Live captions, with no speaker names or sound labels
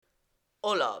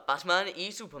Hola, Batman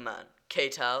y Superman. ¿Qué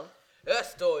tal?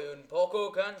 Estoy un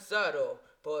poco cansado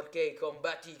porque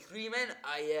combatí crimen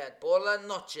ayer por la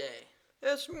noche.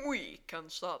 Es muy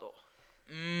cansado.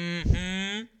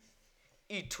 ¿Y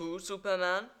tú,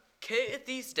 Superman? ¿Qué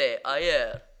hiciste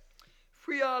ayer?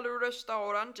 Fui al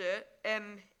restaurante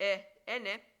MEN.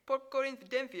 Por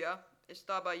coincidencia,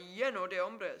 estaba lleno de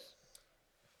hombres.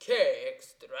 ¡Qué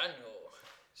extraño!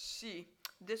 Sí,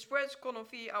 después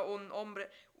conocí a un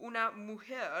hombre, una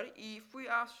mujer y fui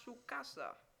a su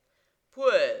casa.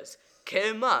 Pues,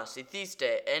 ¿qué más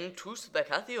hiciste en tus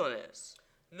vacaciones?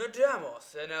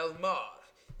 Nadamos en el mar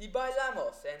y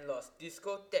bailamos en las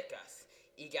discotecas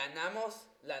y ganamos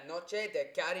la noche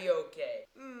de karaoke.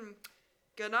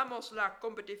 Ganamos la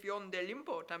competición de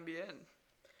limbo también.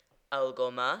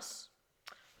 ¿Algo más?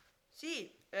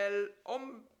 Sí,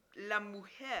 la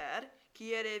mujer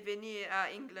quiere venir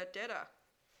a Inglaterra.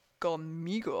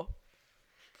 Conmigo.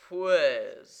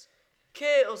 Pues,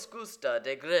 ¿qué os gusta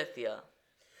de Grecia?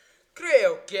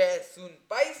 Creo que es un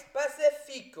país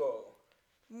pacífico.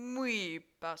 Muy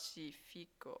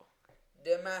pacífico.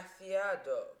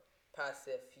 Demasiado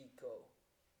pacífico.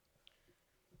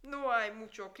 No hay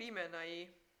mucho crimen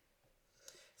ahí.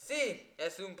 Sí,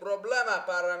 es un problema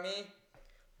para mí.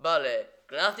 Vale,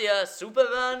 gracias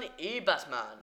Superman y Batman.